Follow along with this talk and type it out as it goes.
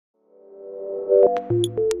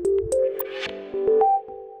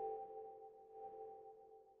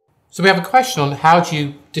So we have a question on how do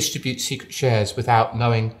you distribute secret shares without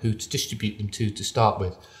knowing who to distribute them to start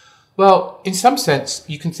with. Well, in some sense,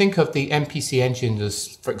 you can think of the MPC engine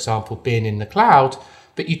as, for example, being in the cloud,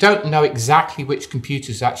 but you don't know exactly which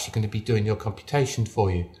computer is actually going to be doing your computation for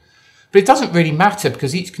you. But it doesn't really matter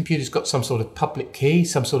because each computer's got some sort of public key,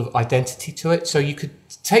 some sort of identity to it. So you could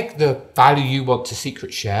take the value you want to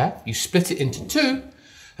secret share, you split it into two,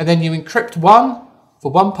 and then you encrypt one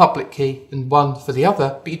for one public key and one for the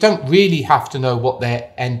other, but you don't really have to know what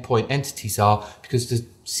their endpoint entities are because the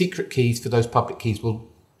secret keys for those public keys will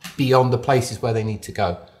be on the places where they need to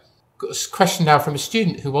go. Got a question now from a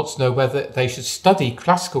student who wants to know whether they should study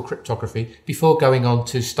classical cryptography before going on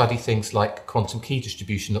to study things like quantum key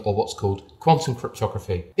distribution or what's called quantum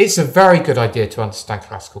cryptography. It's a very good idea to understand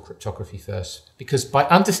classical cryptography first, because by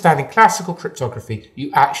understanding classical cryptography, you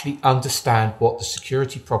actually understand what the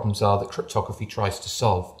security problems are that cryptography tries to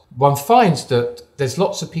solve. One finds that there's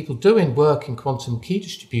lots of people doing work in quantum key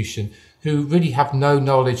distribution who really have no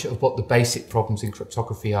knowledge of what the basic problems in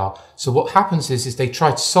cryptography are. So what happens is they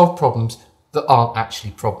try to solve problems that aren't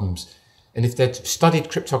actually problems. And if they'd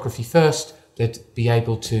studied cryptography first, they'd be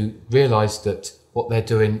able to realize that what they're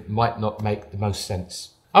doing might not make the most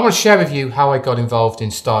sense. I want to share with you how I got involved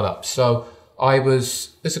in startups. So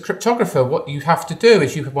as a cryptographer, what you have to do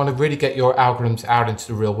is you want to really get your algorithms out into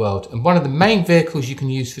the real world. And one of the main vehicles you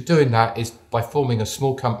can use for doing that is by forming a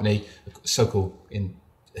small company, so-called in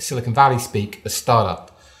Silicon Valley speak, a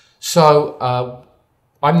startup. So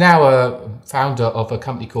I'm now a founder of a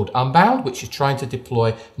company called Unbound, which is trying to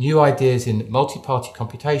deploy new ideas in multi-party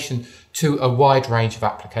computation to a wide range of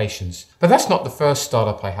applications. But that's not the first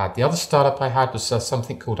startup I had. The other startup I had was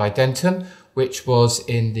something called Identium, which was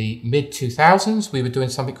in the mid-2000s. We were doing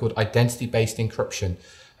something called identity-based encryption.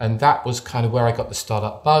 And that was kind of where I got the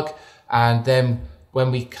startup bug. And then when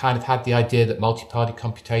we kind of had the idea that multi-party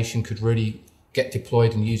computation could really get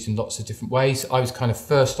deployed and used in lots of different ways, I was kind of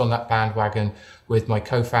first on that bandwagon with my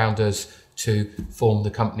co-founders to form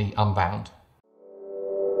the company Unbound.